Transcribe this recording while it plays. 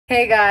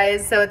Hey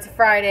guys, so it's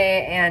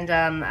Friday and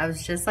I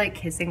was just like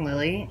kissing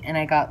Lily and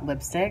I got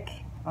lipstick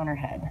on her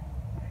head.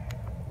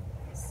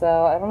 So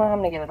I don't know how I'm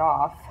gonna get it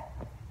off.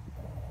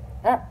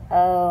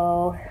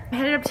 Uh-oh. I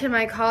headed up to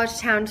my college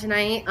town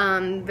tonight.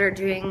 They're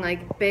doing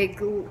like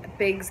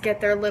bigs get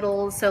their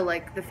littles, so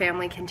like the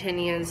family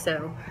continues,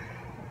 so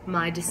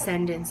my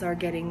descendants are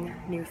getting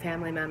new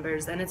family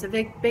members and it's a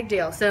big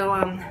deal. So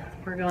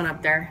we're going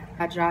up there.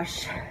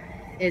 Josh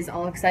is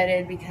all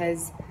excited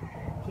because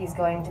he's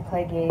going to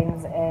play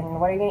games. And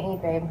what are you gonna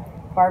eat, babe?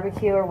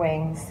 Barbecue or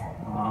wings?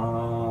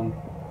 I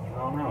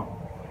don't know.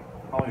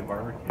 Probably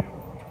barbecue.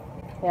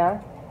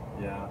 Yeah?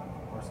 Yeah,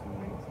 or some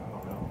wings. I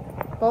don't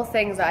know. Both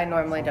things I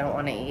normally don't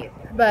want to eat.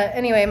 But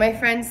anyway, my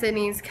friend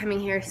Sydney's coming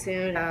here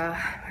soon. We're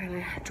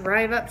gonna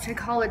drive up to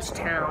college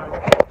town.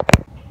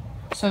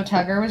 So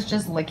Tugger was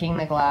just licking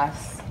the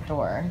glass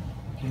door.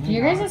 Do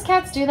your guys'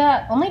 cats do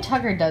that? Only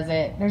Tugger does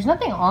it. There's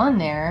nothing on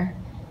there.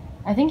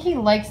 I think he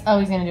likes, oh,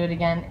 he's gonna do it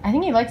again. I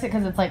think he likes it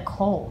because it's like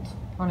cold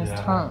on his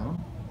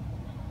tongue.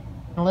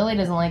 And Lily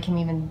doesn't like him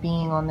even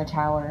being on the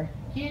tower.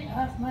 Get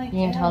off my You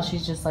can tell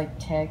she's just like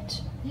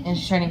ticked. And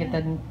she's trying to get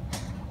the,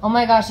 oh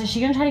my gosh, is she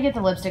gonna try to get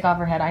the lipstick off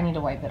her head? I need to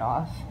wipe it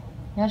off.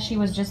 Yeah, she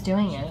was just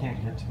doing it. I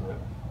can't get to it.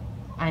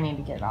 I need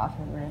to get it off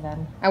of her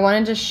then. I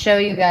wanted to show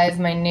you guys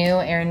my new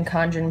Erin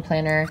Condren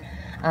planner.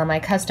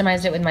 I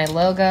customized it with my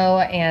logo,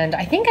 and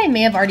I think I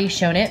may have already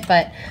shown it,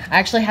 but I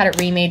actually had it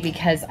remade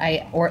because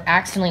I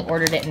accidentally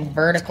ordered it in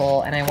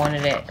vertical and I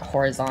wanted it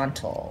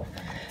horizontal.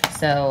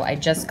 So I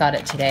just got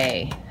it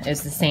today.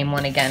 It's the same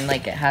one again,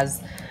 like it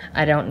has,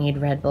 I don't need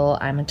Red Bull,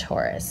 I'm a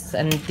Taurus.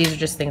 And these are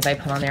just things I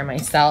put on there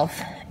myself.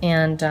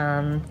 And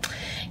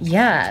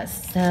yeah,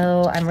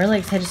 so I'm really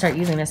excited to start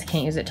using this. I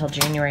can't use it till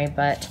January,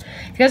 but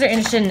if you guys are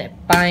interested in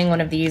buying one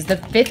of these, the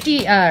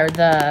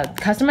the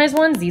customized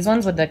ones, these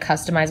ones with the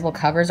customizable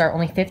covers are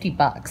only 50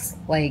 bucks.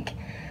 Like,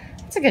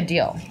 it's a good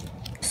deal.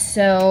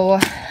 So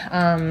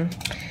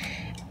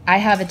I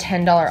have a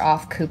 $10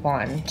 off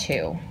coupon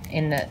too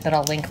that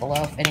I'll link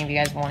below if any of you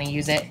guys want to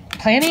use it.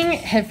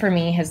 Planning for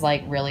me has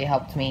like really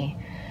helped me.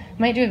 I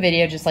might do a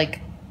video just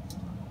like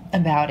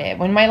about it.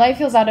 When my life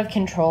feels out of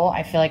control,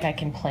 I feel like I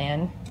can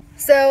plan.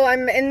 So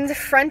I'm in the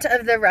front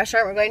of the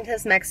restaurant. We're going to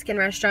this Mexican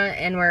restaurant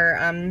and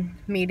we're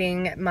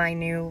meeting my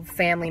new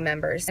family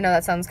members. I know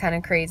that sounds kind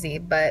of crazy,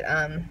 but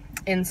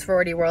in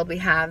sorority world we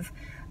have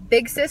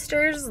big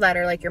sisters that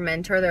are like your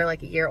mentor. They're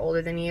like a year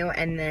older than you,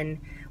 and then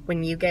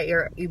when you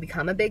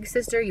become a big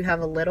sister, you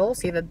have a little.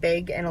 So you have a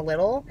big and a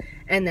little,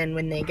 and then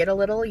when they get a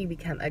little, you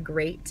become a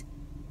great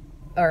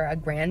or a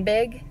grand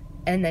big,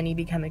 and then you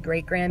become a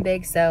great grand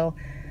big. So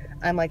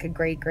I'm like a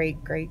great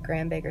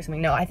grand big or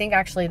something. No, I think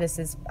actually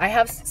I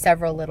have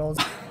several littles.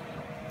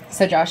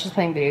 So Josh is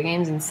playing video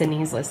games and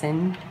Sydney's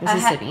listening. This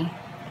is Sydney.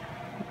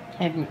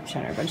 I haven't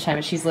shown her a bunch of time,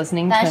 but she's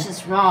listening. That's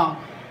just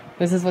wrong.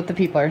 This is what the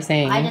people are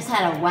saying. I just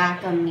had a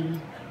whack on me.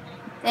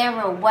 They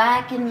were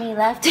whacking me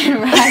left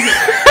and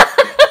right.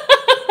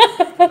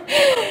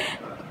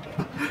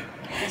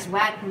 Just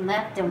whacking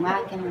left and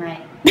whacking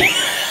right.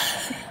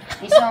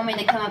 You told me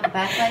to come up the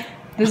back way?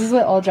 This is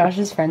what all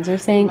Josh's friends are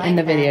saying in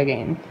the video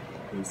game.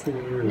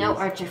 No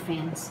Archer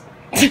fans.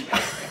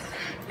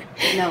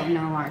 No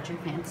Archer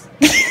fans.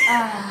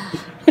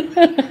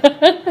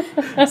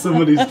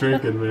 Somebody's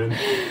drinking, man.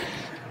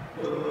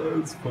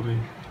 It's funny.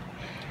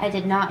 I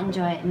did not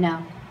enjoy it,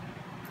 no.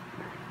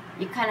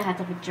 You kind of have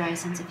to have a dry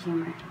sense of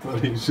humor.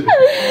 Funny shit.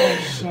 Oh,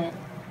 shit.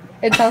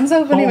 It sounds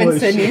so funny when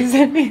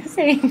Sydney's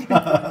saying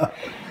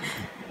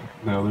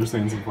No, they're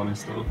saying some funny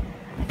stuff.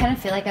 I kind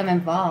of feel like I'm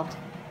involved.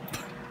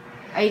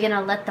 Are you going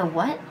to let the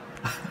what?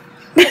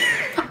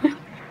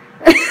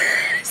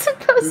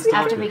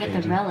 After we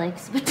get the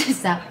relics, what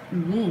does that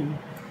mean?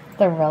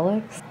 The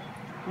relics?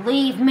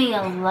 Leave me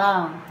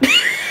alone.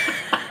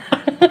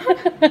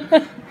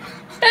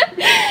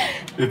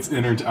 It's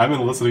I've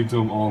been listening to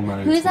him all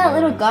night. Who's that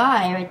little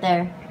guy right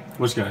there?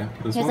 Which guy?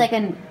 This He's one? like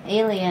an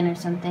alien or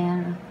something.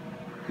 I don't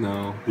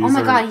know. No. Oh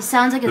my god, he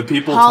sounds like the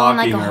people hauling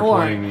like talking a are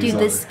whore. playing Dude, these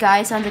this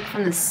guy sounds like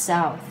from the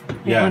south.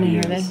 Yeah, he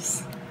is.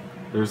 this.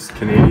 There's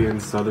Canadian,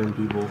 Southern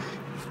people.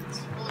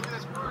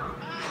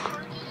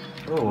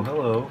 Oh,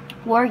 hello.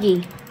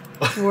 Wargy.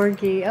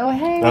 Wargy. Oh,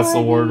 hey. That's Wargy.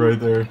 the ward right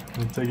there.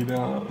 I'll take it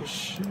down. Oh,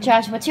 shit.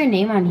 Josh, what's your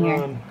name on here?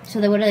 Run. So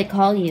what do they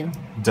call you?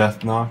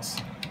 Death Knox.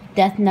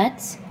 Death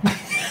Nuts?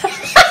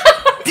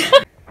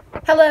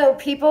 Hello,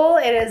 people.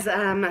 It is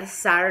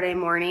Saturday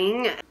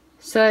morning.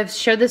 So I've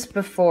showed this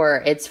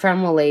before. It's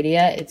from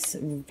Willadia. It's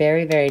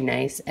very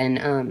nice,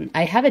 and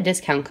I have a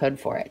discount code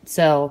for it.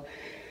 So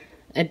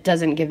it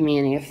doesn't give me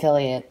any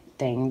affiliate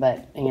thing,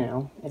 but you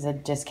know, it's a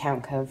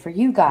discount code for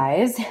you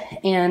guys.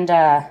 And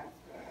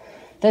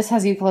this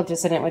has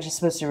eucalyptus in it, which is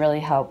supposed to really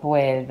help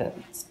with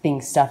being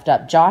stuffed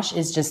up. Josh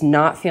is just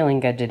not feeling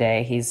good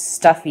today. He's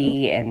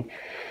stuffy and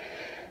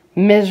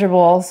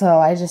miserable, so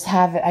I just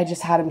had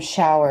him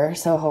shower,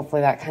 so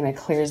hopefully that kind of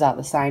clears out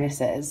the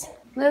sinuses.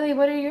 Lily,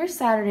 what are your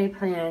Saturday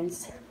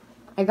plans?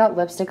 I got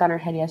lipstick on her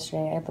head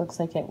yesterday. It looks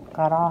like it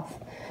got off.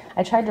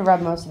 I tried to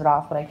rub most of it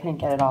off, but I couldn't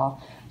get it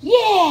all.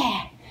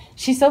 Yeah!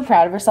 She's so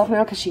proud of herself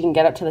now because she can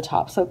get up to the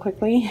top so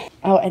quickly.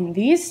 Oh, and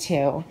these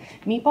two,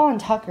 Meatball and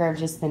Tucker, have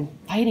just been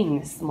fighting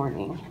this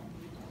morning.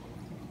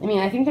 I mean,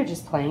 I think they're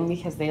just playing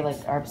because they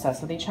like are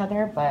obsessed with each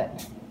other,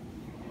 but...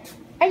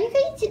 Are you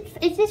guys,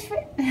 is this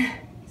for...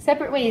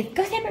 Separate ways,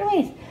 go separate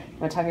ways.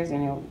 No, Tucker's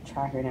gonna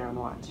track her down,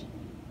 watch.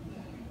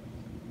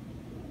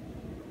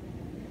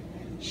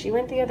 She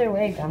went the other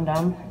way,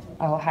 dum-dum.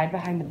 Oh, hide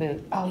behind the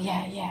boot. Oh,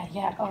 yeah.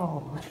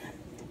 Oh.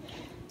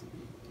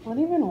 What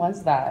even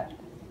was that?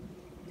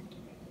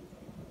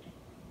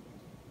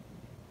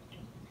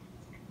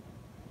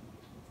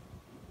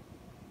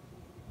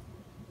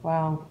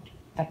 Wow,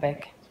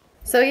 epic.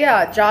 So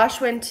yeah, Josh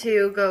went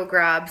to go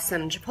grab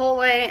some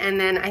Chipotle, and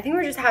then I think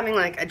we're just having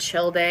like a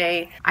chill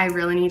day. I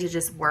really need to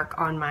just work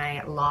on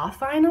my law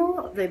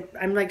final.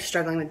 I'm like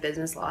struggling with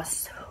business law,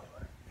 so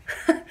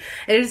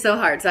it is so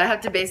hard. So I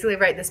have to basically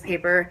write this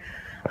paper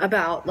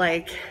about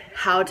like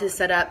how to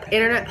set up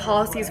internet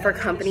policies for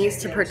companies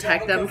to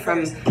protect them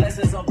from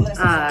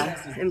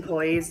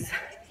employees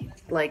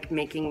like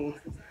making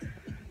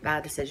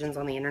bad decisions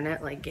on the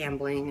internet, like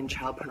gambling and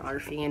child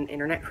pornography and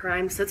internet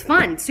crime. So it's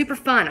fun, super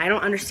fun. I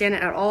don't understand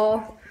it at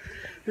all.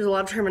 There's a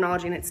lot of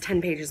terminology and it's 10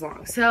 pages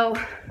long. So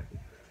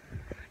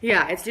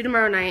yeah, it's due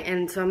tomorrow night,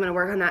 and so I'm gonna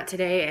work on that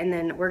today, and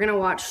then we're gonna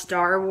watch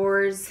Star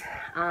Wars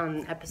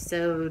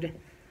episode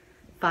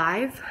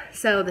 5.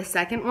 So the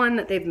second one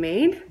that they've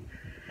made.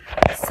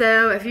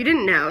 So if you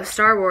didn't know,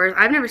 Star Wars,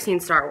 I've never seen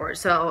Star Wars.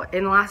 So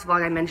in the last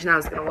vlog I mentioned I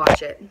was gonna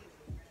watch it.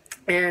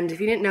 And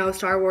if you didn't know,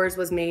 Star Wars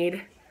was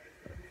made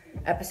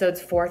episodes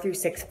 4 through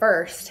 6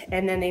 first,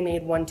 and then they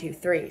made 1, 2,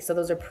 3. So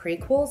those are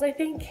prequels, I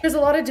think. There's a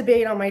lot of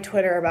debate on my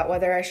Twitter about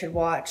whether I should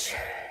watch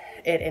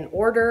it in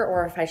order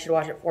or if I should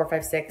watch it 4,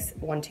 5, 6,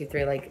 1, 2,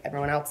 3 like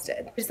everyone else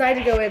did. I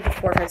decided to go with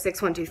 4, 5,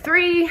 6, 1, 2,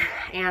 3,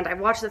 and I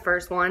watched the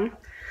first one.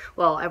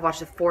 Well, I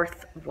watched the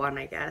fourth one,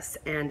 I guess,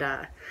 and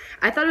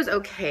I thought it was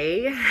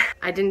okay.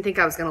 I didn't think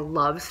I was gonna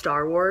love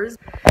Star Wars.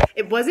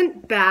 It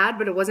wasn't bad,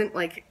 but it wasn't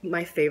like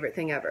my favorite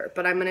thing ever.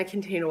 But I'm gonna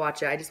continue to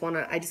watch it. I just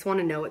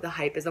wanna know what the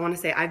hype is. I wanna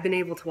say I've been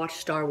able to watch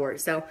Star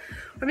Wars. So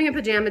we're having a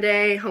pajama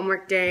day,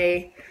 homework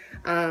day.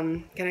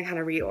 Gonna kind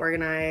of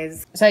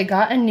reorganize. So I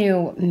got a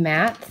new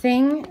mat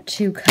thing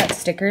to cut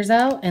stickers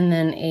out, and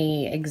then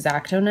a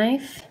X-Acto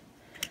knife.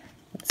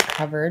 It's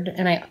covered,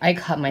 and I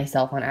cut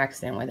myself on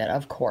accident with it,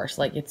 of course.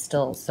 Like, it's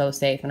still so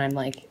safe, and I'm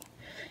like,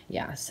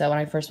 yeah. So when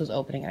I first was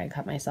opening it, I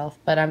cut myself,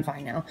 but I'm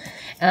fine now.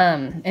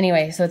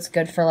 Anyway, so it's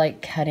good for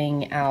like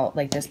cutting out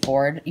like this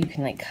board. You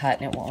can like cut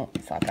and it won't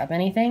fuck up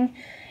anything,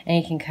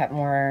 and you can cut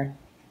more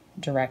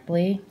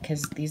directly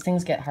because these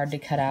things get hard to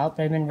cut out.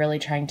 But I've been really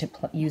trying to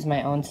use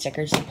my own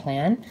stickers to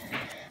plan.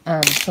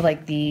 So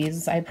like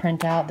these I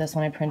print out, this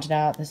one I printed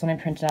out, this one I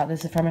printed out.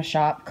 This is from a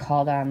shop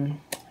called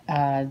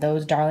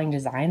Those Darling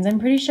Designs, I'm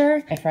pretty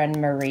sure. My friend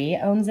Marie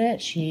owns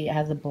it. She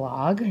has a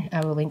blog.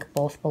 I will link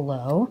both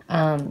below.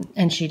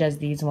 And she does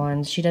these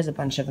ones. She does a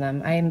bunch of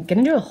them. I'm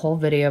gonna do a whole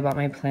video about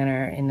my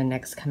planner in the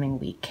next coming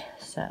week.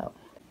 So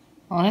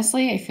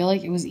honestly, I feel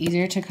like it was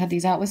easier to cut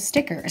these out with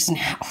stickers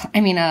now.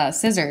 I mean,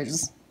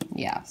 scissors.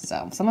 Yeah,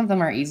 so some of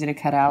them are easy to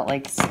cut out,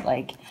 like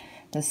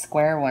the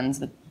square ones.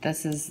 But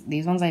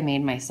these ones I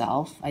made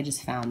myself. I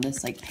just found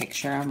this like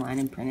picture online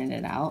and printed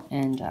it out,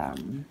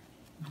 and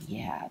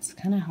yeah, it's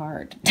kind of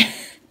hard.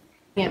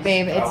 Yeah,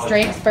 babe, it's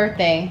Drake's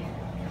birthday.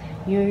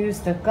 You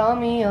used to call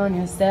me on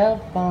your cell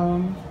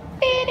phone.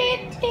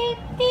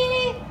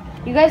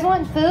 You guys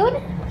want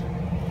food?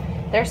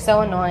 They're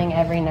so annoying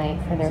every night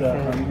for their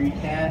food. Hungry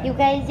cat? You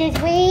guys just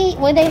wait.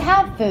 Well, they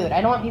have food. I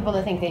don't want people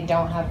to think they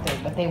don't have food,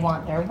 but they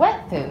want their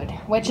wet food,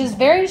 which is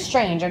very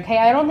strange, okay?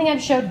 I don't think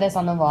I've showed this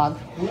on the vlog.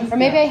 Or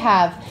maybe I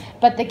have.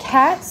 But the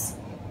cats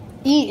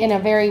eat in a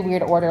very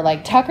weird order.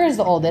 Like, Tucker's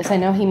the oldest. I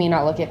know he may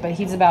not look it, but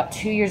he's about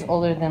 2 years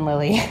older than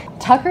Lily.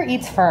 Tucker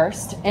eats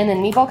first, and then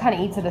Meatball kind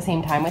of eats at the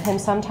same time with him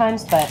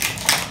sometimes, but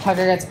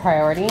Tucker gets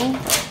priority.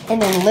 And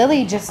then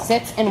Lily just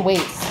sits and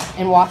waits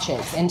and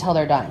watches until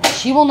they're done.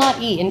 She will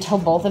not eat until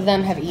both of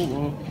them have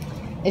eaten.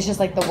 It's just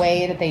like the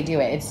way that they do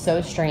it. It's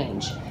so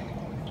strange.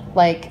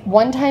 Like,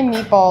 one time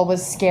Meatball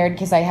was scared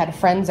because I had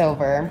friends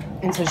over,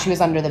 and so she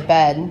was under the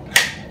bed,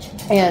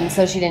 and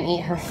so she didn't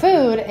eat her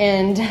food,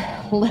 and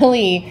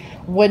Lily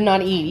would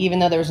not eat even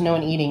though there was no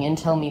one eating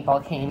until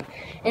Meatball came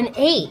and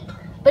ate.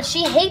 But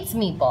she hates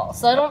Meatball,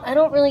 so I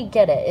don't really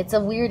get it. It's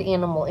a weird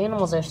animal.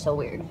 Animals are so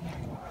weird.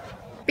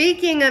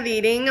 Speaking of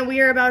eating, we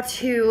are about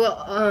to,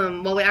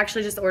 well, we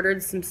actually just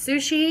ordered some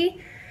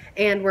sushi,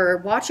 and we're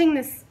watching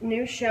this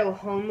new show,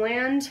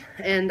 Homeland,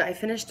 and I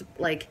finished,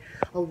 like,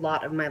 a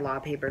lot of my law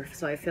paper,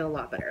 so I feel a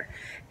lot better.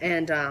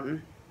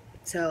 And,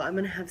 so I'm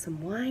gonna have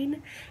some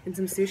wine and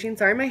some sushi. And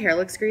sorry my hair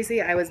looks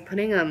greasy. I was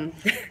putting,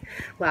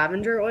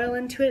 lavender oil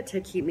into it to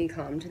keep me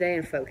calm today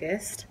and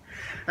focused.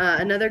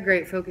 Another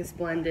great focus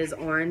blend is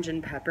orange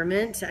and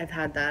peppermint. I've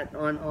had that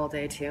on all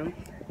day, too.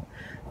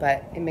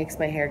 But it makes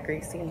my hair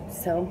greasy.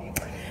 So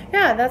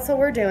yeah, that's what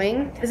we're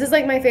doing. This is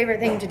like my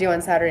favorite thing to do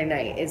on Saturday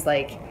night, is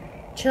like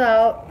chill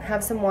out,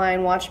 have some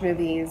wine, watch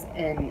movies,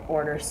 and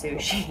order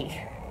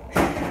sushi.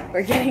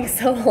 We're getting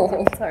so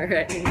old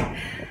already.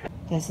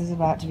 This is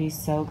about to be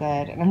so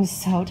good, and I'm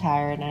so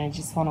tired, and I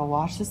just want to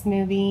watch this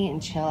movie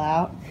and chill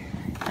out,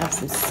 have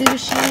some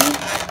sushi.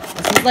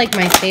 This is like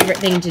my favorite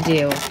thing to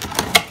do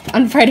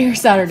on Friday or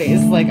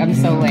Saturdays. Like, I'm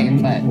so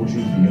lame, but I'm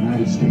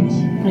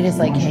just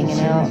like hanging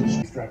out.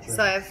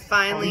 So I've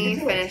finally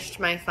finished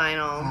my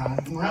final.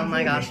 Oh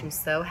my gosh, I'm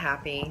so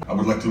happy.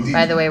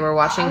 By the way, we're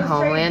watching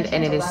Homeland,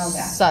 and it is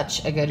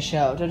such a good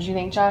show. Don't you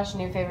think, Josh?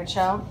 New favorite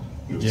show?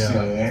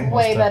 Yeah.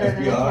 Way better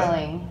than The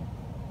Killing.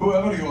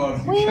 Whoever you are,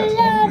 We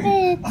love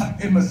it.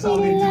 I'm a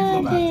Saudi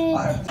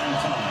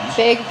diplomat.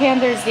 Big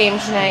Panthers game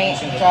tonight.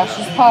 Josh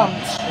is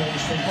pumped.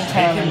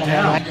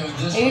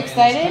 Are you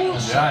excited?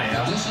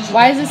 Yeah.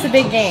 Why is this a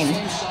big game?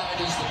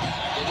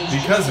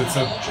 Because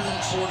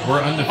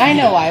we're undefeated. I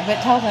know why, but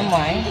tell them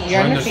why.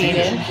 You're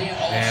undefeated.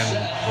 And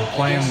we're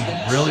playing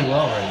really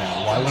well right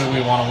now. Why wouldn't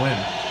we want to win?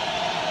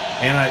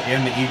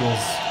 And the Eagles,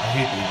 I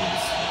hate the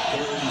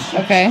Eagles.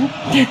 Okay.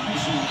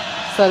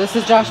 So this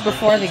is Josh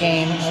before the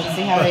game. Let's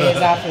see how he is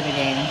after the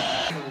game.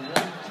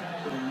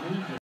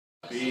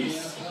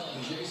 Beast.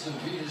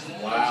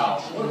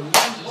 Wow.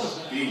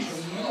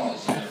 Beast.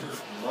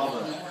 Love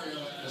it.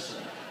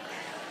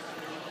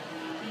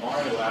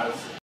 Mario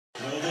Addison.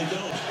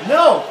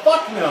 No!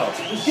 Fuck no!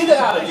 Get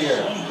out of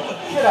here!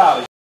 Get out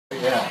of here!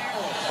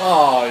 Yeah.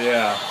 Oh,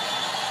 yeah.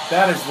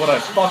 That is what I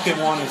fucking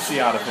want to see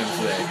out of him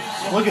today.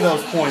 Look at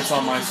those points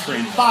on my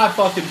screen. 5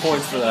 fucking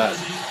points for that.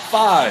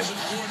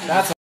 5.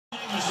 That's a...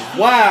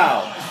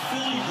 Wow!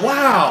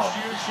 Wow!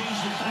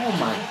 Oh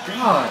my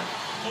god!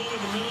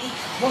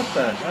 What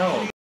the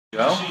hell?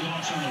 Go?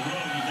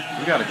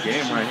 We got a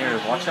game right here.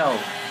 Watch out.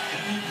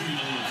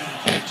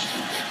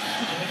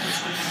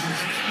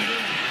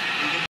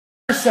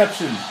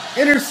 Interception!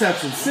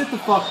 Interception! Sit the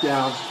fuck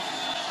down.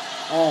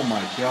 Oh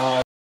my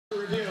god.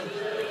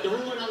 The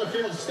ruling on the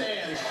field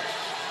stands.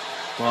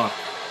 Fuck.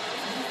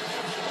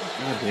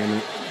 God damn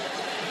it.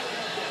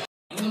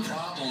 One of the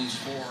problems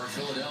for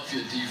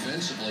Philadelphia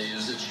defensively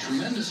is it's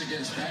tremendous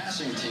against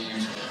passing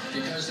teams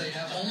because they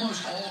have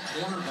almost all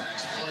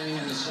cornerbacks playing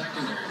in the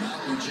secondary.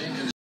 Malcolm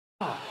Jenkins.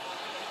 Oh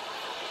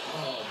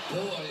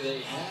boy,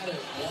 they had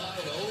it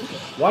wide open.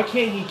 Why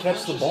can't he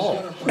catch the ball?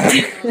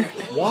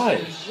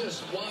 Why?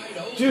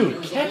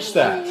 Dude, catch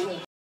that.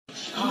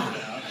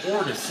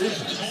 Poor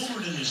decisions.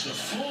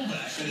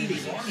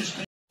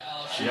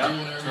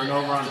 Yep,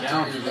 turnover on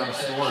downs, we got to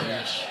score.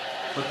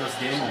 Put this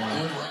game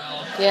away.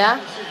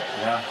 Yeah?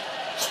 Yeah.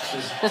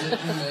 Just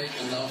didn't make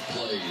enough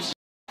plays.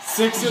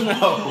 6-0.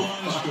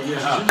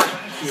 Yeah.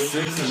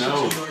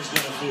 6-0.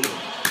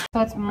 So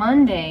it's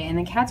Monday, and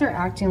the cats are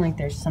acting like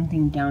there's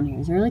something down here.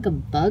 Is there like a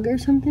bug or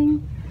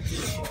something?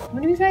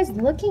 What are you guys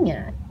looking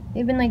at?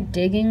 They've been like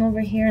digging over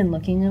here and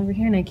looking over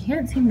here, and I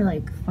can't seem to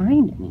like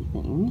find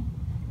anything.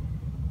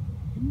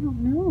 I don't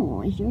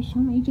know. Is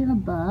there a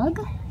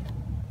bug?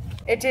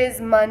 It is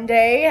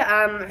Monday.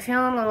 I'm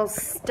feeling a little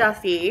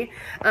stuffy.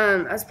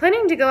 I was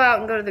planning to go out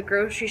and go to the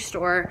grocery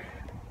store,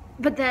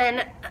 but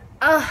then,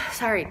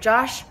 sorry,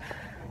 Josh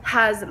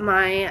has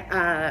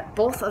my,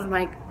 both of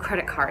my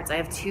credit cards. I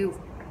have 2,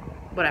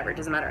 whatever, it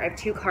doesn't matter. I have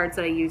 2 cards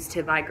that I use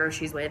to buy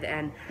groceries with,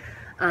 and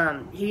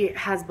he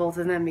has both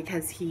of them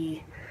because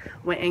he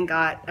went and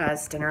got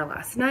us dinner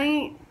last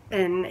night,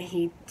 and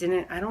he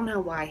didn't, I don't know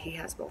why he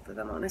has both of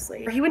them,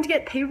 honestly. He went to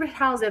get paper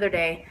towels the other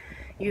day,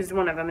 used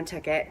one of them and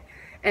took it.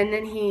 And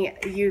then he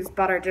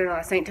bought our dinner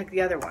last night and took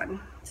the other one.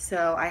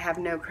 So I have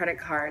no credit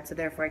card, so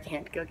therefore I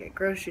can't go get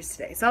groceries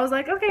today. So I was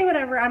like, okay,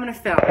 whatever, I'm gonna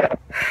film.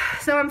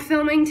 So I'm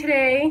filming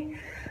today.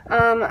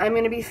 I'm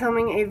gonna be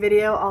filming a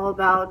video all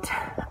about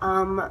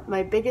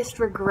my biggest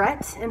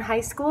regret in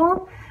high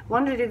school.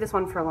 Wanted to do this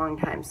one for a long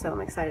time, so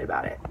I'm excited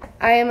about it.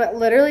 I am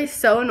literally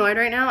so annoyed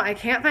right now. I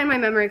can't find my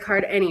memory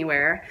card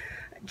anywhere.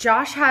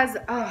 Josh has,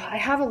 I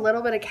have a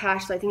little bit of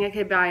cash, so I think I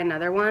could buy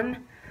another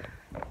one.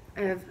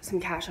 I have some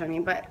cash on me,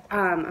 but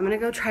I'm gonna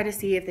go try to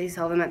see if they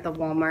sell them at the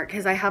Walmart,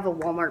 because I have a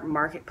Walmart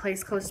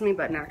marketplace close to me,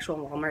 but an actual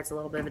Walmart's a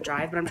little bit of a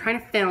drive. But I'm trying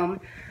to film.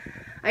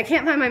 I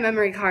can't find my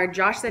memory card.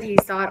 Josh said he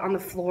saw it on the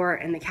floor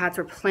and the cats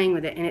were playing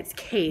with it in its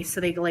case, so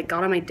they like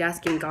got on my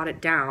desk and got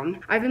it down.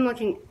 I've been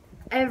looking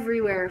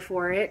everywhere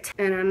for it,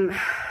 and I'm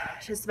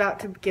just about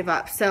to give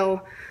up.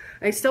 So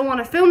I still want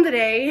to film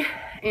today,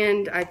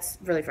 and it's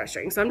really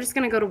frustrating. So I'm just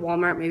gonna go to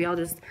Walmart. Maybe I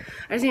just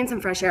need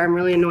some fresh air. I'm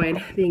really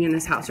annoyed being in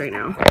this house right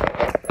now.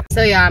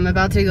 So yeah, I'm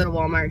about to go to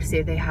Walmart to see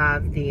if they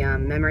have the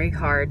memory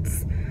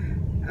cards.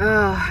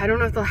 I don't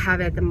know if they'll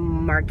have it at the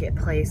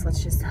marketplace.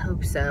 Let's just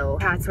hope so.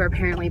 Cats were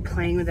apparently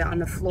playing with it on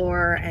the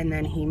floor, and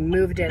then he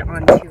moved it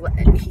onto,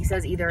 he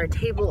says, either a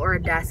table or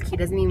a desk. He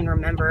doesn't even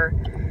remember.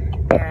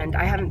 And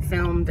I haven't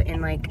filmed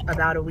in like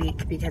about a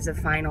week because of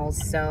finals,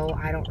 so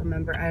I don't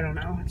remember. I don't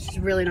know. It's just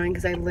really annoying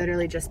because I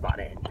literally just bought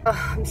it.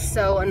 Oh, I'm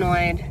so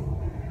annoyed.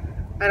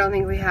 I don't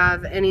think we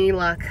have any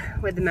luck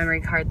with the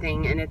memory card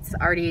thing, and it's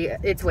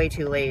way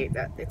too late.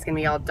 It's gonna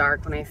be all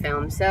dark when I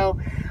film. So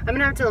I'm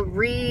gonna have to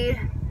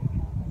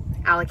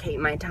reallocate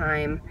my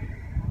time.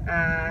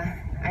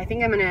 I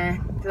think I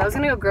was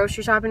gonna go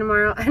grocery shopping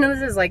tomorrow. I know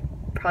this is like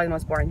probably the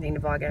most boring thing to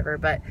vlog ever,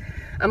 but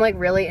I'm like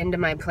really into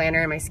my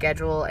planner and my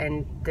schedule,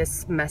 and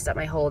this messed up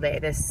my whole day.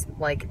 This,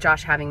 like,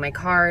 Josh having my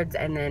cards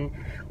and then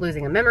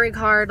losing a memory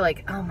card,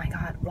 like, oh my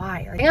god, why?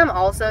 Like, I think I'm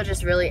also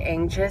just really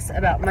anxious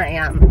about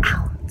my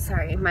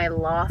my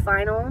law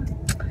final.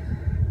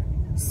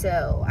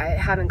 So I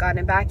haven't gotten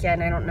it back yet,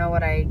 and I don't know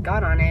what I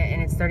got on it,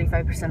 and it's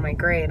 35% of my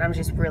grade, and I'm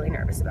just really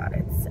nervous about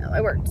it. So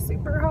I worked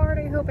super hard.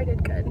 I hope I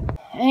did good.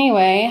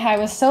 Anyway, I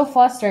was so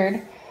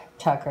flustered,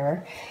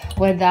 Tucker,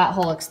 with that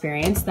whole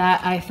experience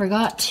that I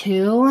forgot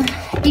to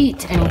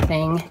eat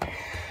anything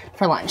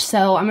for lunch.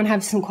 So I'm gonna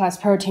have some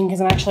Quest protein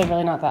because I'm actually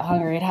really not that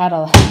hungry. It had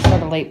a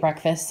sort of late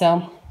breakfast.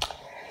 So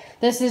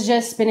this is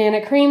just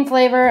banana cream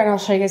flavor, and I'll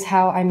show you guys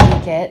how I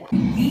make it.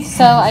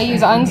 So I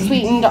use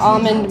unsweetened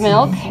almond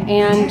milk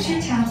and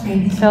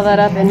fill that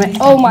up in my,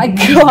 oh my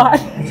god.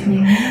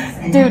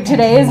 Dude,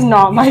 today is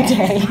not my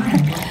day.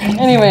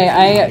 Anyway,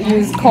 I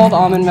use cold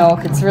almond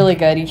milk. It's really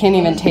good. You can't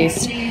even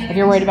taste, if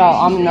you're worried about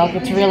almond milk,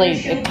 it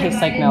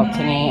tastes like milk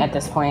to me at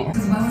this point.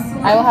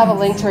 I will have a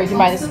link to where you can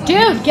buy this.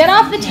 Dude, get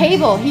off the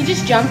table. He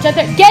just jumped up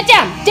there. Get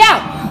down,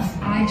 down.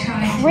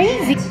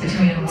 Crazy.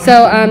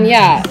 So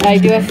yeah, I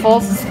do a full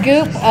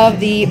scoop of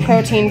the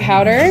protein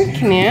powder.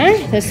 Come here.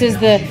 This is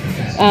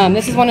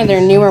one of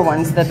their newer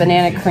ones, the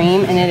banana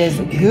cream, and it is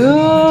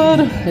good.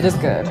 It is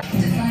good.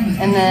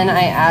 And then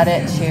I add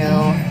it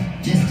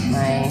to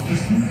my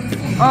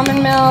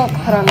almond milk,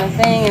 put on the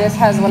thing, and this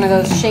has one of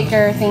those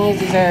shaker thingies.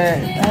 These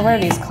are, what are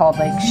these called?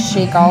 Like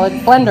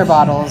Shakeology blender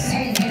bottles.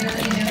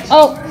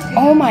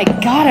 Oh my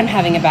god, I'm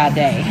having a bad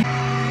day.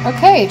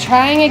 Okay,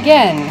 trying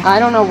again. I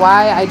don't know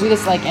why I do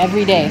this like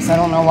every day, so I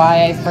don't know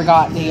why I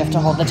forgot that you have to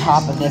hold the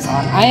top of this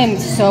on. I am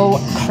so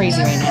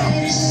crazy right now.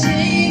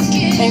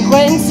 And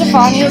Gwen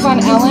Stefani is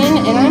on Ellen,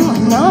 and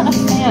I'm not a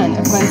fan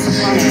of Gwen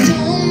Stefani.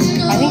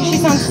 I think she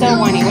sounds so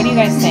whiny. What do you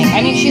guys think?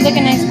 I mean, she's like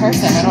a nice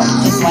person. I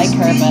don't dislike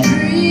her, but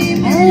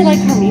I don't really like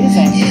her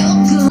music.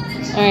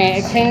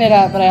 Alright, I cleaned it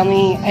up, but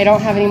I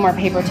don't have any more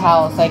paper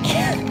towels. Like,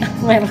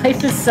 my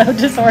life is so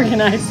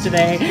disorganized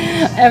today.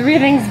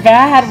 Everything's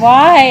bad.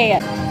 Why?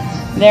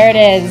 There it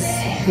is.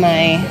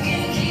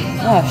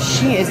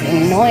 She is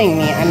annoying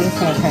me. I'm just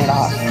gonna turn it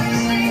off.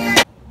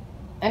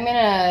 I'm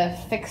gonna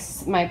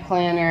fix my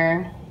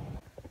planner.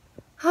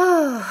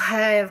 Oh, I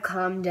have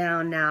calmed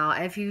down now.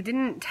 If you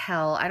didn't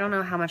tell, I don't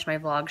know how much my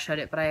vlog showed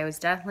it, but I was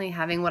definitely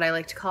having what I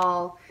like to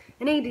call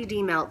an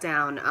ADD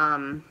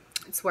meltdown.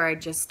 It's where I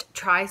just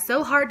try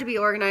so hard to be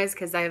organized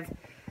because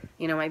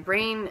my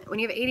brain, when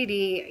you have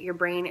ADD, your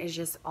brain is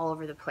just all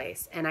over the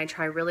place. And I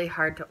try really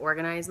hard to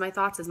organize my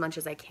thoughts as much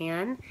as I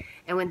can.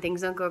 And when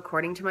things don't go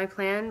according to my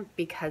plan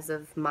because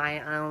of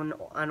my own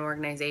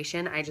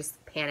unorganization, I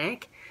just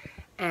panic.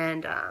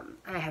 And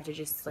I have to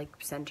just like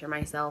center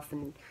myself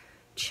and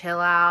chill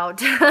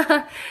out.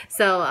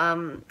 So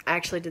I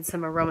actually did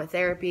some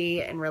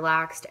aromatherapy and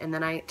relaxed, and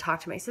then I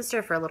talked to my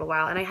sister for a little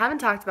while, and I haven't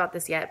talked about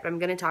this yet, but I'm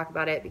going to talk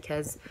about it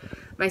because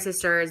my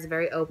sister is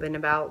very open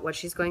about what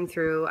she's going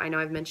through. I know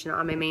I've mentioned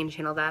on my main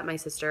channel that my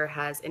sister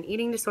has an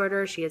eating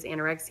disorder. She has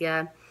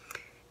anorexia,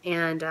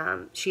 and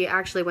she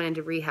actually went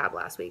into rehab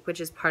last week,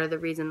 which is part of the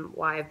reason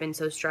why I've been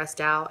so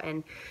stressed out.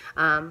 And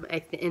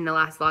in the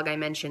last vlog I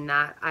mentioned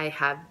that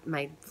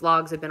my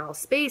vlogs have been all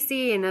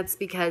spacey, and that's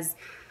because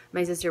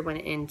my sister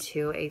went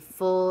into a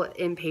full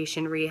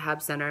inpatient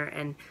rehab center,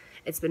 and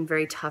it's been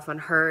very tough on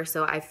her,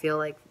 so I feel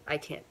like I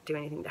can't do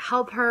anything to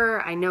help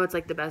her. I know it's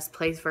like the best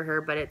place for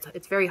her, but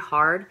it's very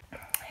hard.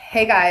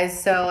 Hey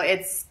guys, so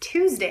it's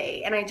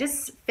Tuesday, and I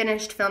just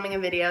finished filming a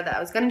video that I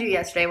was going to do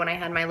yesterday when I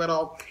had my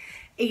little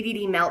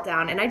ADD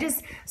meltdown, and I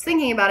just was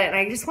thinking about it, and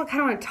I just kind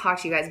of want to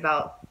talk to you guys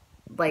about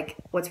like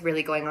what's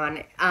really going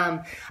on.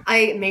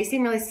 I may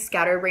seem really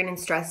scatterbrained and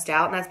stressed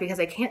out, and that's because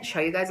I can't show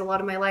you guys a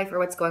lot of my life or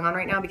what's going on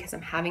right now because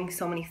I'm having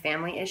so many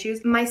family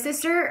issues. My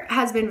sister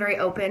has been very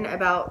open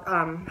about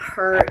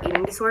her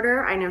eating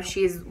disorder. I know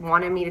she's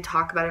wanted me to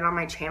talk about it on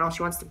my channel.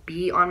 She wants to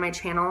be on my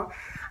channel.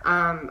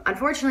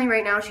 Unfortunately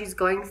right now she's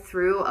going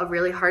through a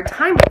really hard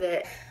time with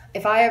it.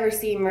 If I ever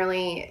seem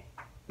really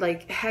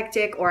like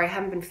hectic or I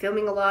haven't been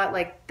filming a lot,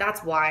 like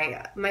that's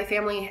why. My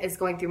family is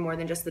going through more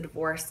than just the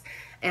divorce,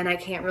 and I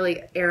can't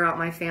really air out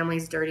my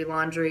family's dirty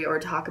laundry or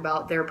talk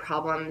about their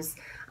problems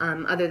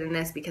other than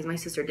this, because my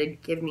sister did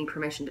give me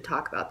permission to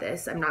talk about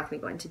this. I'm not going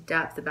to go into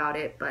depth about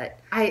it, but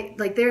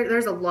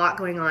there's a lot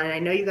going on, and I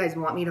know you guys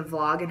want me to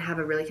vlog and have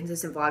a really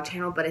consistent vlog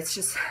channel, but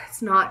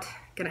it's not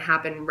going to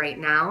happen right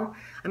now.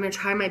 I'm going to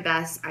try my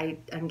best.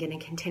 I'm going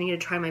to continue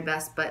to try my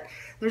best, but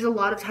there's a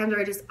lot of times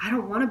where I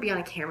don't want to be on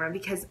a camera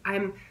because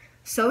I'm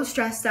so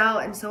stressed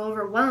out and so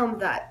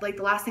overwhelmed that like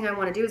the last thing I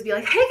want to do is be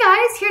like, hey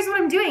guys, here's what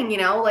I'm doing,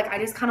 like I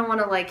just kind of want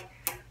to like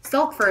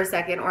sulk for a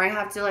second, or I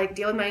have to like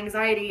deal with my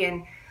anxiety,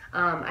 and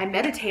I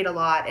meditate a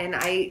lot, and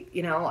I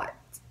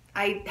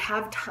I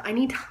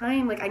need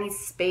time, like I need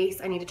space.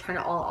 I need to turn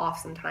it all off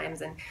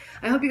sometimes, and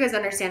I hope you guys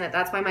understand that.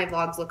 That's why my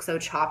vlogs look so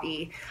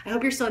choppy. I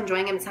hope you're still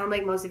enjoying them. It sounds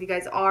like most of you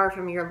guys are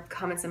from your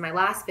comments in my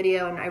last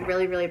video, and I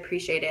really, really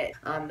appreciate it.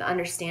 The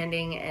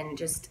understanding, and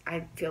just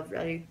I feel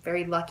really,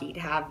 very lucky to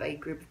have a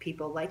group of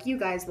people like you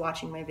guys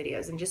watching my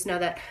videos. And just know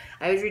that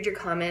I always read your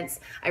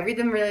comments. I read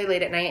them really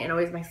late at night, and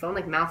always my phone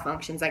like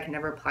malfunctions. I can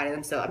never reply to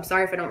them, so I'm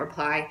sorry if I don't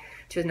reply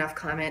to enough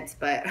comments,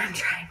 but I'm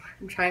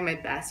trying my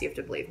best. You have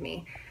to believe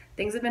me.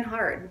 Things have been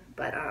hard,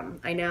 but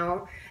I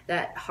know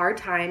that hard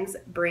times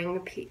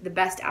bring the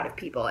best out of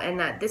people, and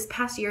that this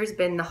past year has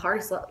been the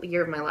hardest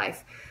year of my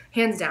life.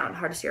 Hands down,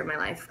 hardest year of my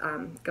life.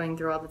 Going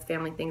through all the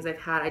family things I've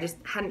had. I just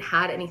hadn't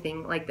had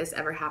anything like this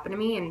ever happen to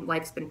me, and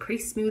life's been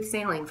pretty smooth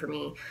sailing for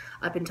me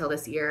up until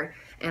this year.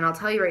 And I'll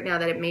tell you right now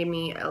that it made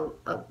me a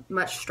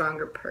much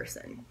stronger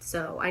person.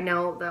 So I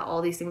know that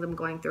all these things I'm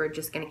going through are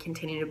just going to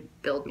continue to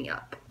build me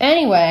up.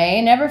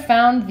 Anyway, never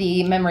found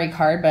the memory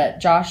card, but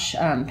Josh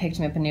picked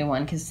me up a new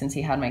one because since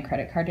he had my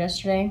credit card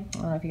yesterday. I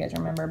don't know if you guys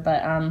remember,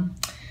 but I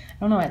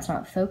don't know why it's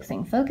not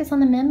focusing. Focus on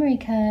the memory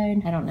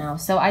card. I don't know.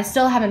 So I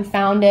still haven't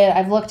found it.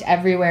 I've looked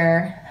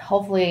everywhere.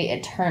 Hopefully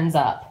it turns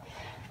up.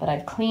 But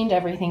I've cleaned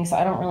everything, so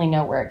I don't really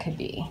know where it could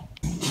be.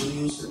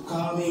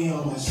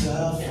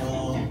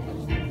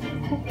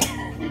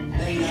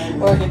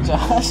 Working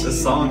Josh.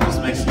 This song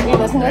just makes me We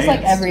listen to this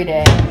like every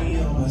day.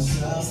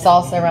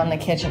 Salsa around the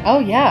kitchen. Oh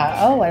yeah.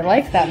 Oh, I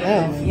like that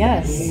move.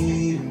 Yes.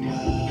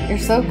 You're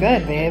so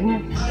good, babe.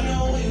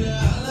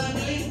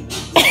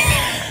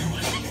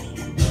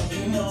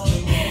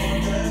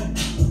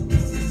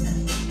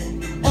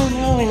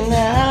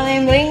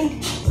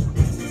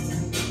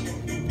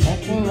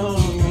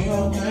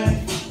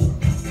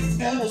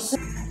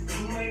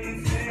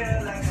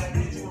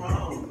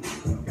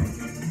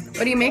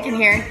 What are you making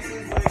here?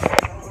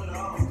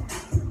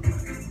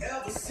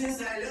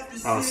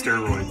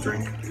 Steroid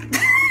drink.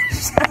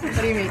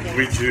 What are you making?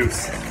 We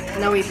juice.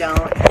 No, we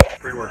don't.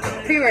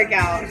 Pre-workout.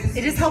 Pre-workout.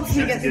 It just helps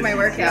me get through my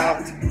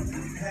workout.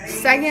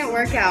 Second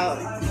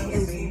workout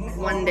in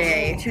 1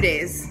 day, 2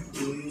 days.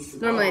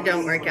 Normally I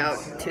don't work out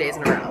 2 days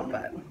in a row,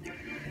 but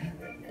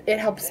it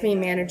helps me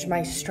manage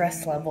my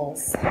stress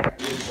levels.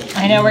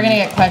 I know we're gonna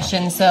get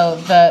questions. So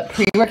the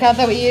pre-workout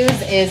that we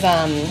use is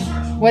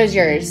what is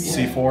yours?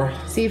 C4.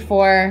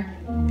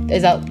 C4.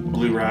 Is that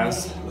Blue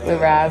Raz. Blue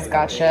Raz?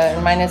 Gotcha.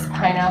 And mine is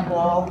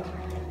pineapple,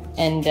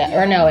 and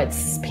or no,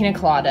 it's pina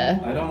colada.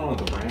 I don't know what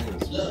the brand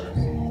is.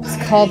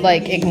 It's called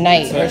like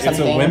Ignite or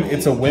something.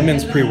 It's a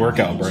women's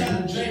pre-workout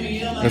brand.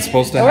 It's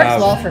supposed to It works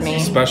have well for me.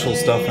 special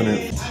stuff in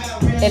it.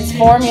 It's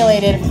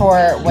formulated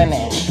for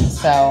women,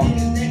 so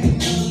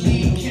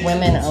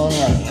women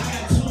only.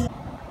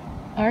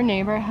 Our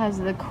neighbor has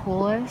the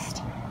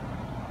coolest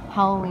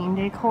Halloween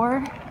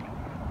decor.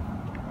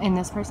 And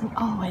this person,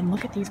 oh, and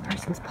look at these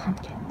person's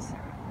pumpkins.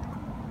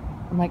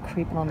 I'm like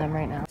creeping on them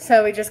right now.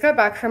 So we just got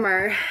back from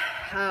our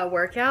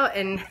workout,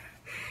 and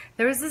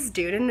there was this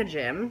dude in the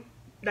gym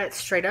that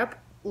straight up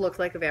looked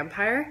like a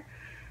vampire.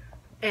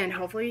 And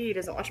hopefully he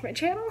doesn't watch my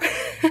channel.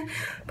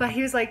 But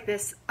he was like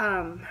this,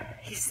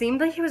 he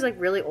seemed like he was like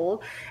really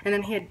old, and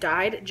then he had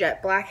dyed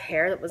jet black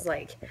hair that was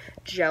like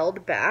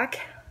gelled back,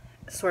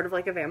 sort of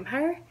like a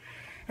vampire.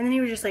 And then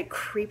he was just like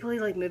creepily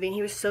like moving.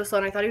 He was so slow,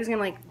 and I thought he was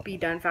gonna like be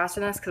done faster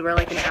than us because we're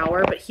like an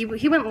hour, but he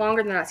went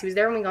longer than us. He was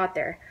there when we got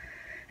there,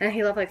 and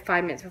he left like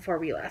 5 minutes before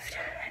we left.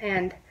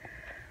 And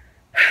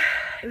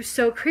it was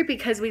so creepy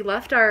because we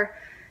left our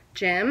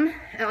gym,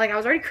 and like I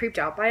was already creeped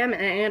out by him,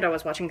 and I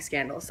was watching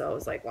Scandal, so I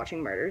was like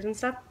watching murders and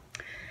stuff.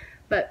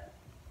 But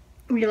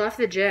we left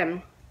the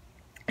gym,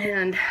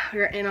 and we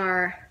were in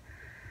our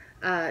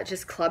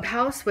just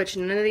clubhouse, which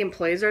none of the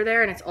employees are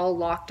there, and it's all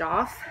locked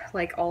off,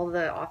 like all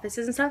the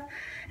offices and stuff.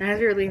 And as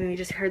we were leaving, we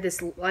just heard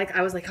this, like,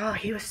 I was like, oh,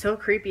 he was so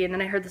creepy. And then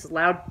I heard this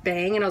loud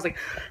bang, and I was like,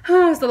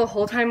 oh. So the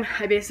whole time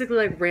I basically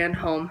like ran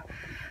home,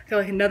 got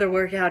like another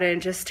workout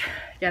in, just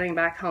getting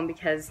back home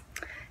because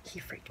he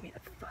freaked me the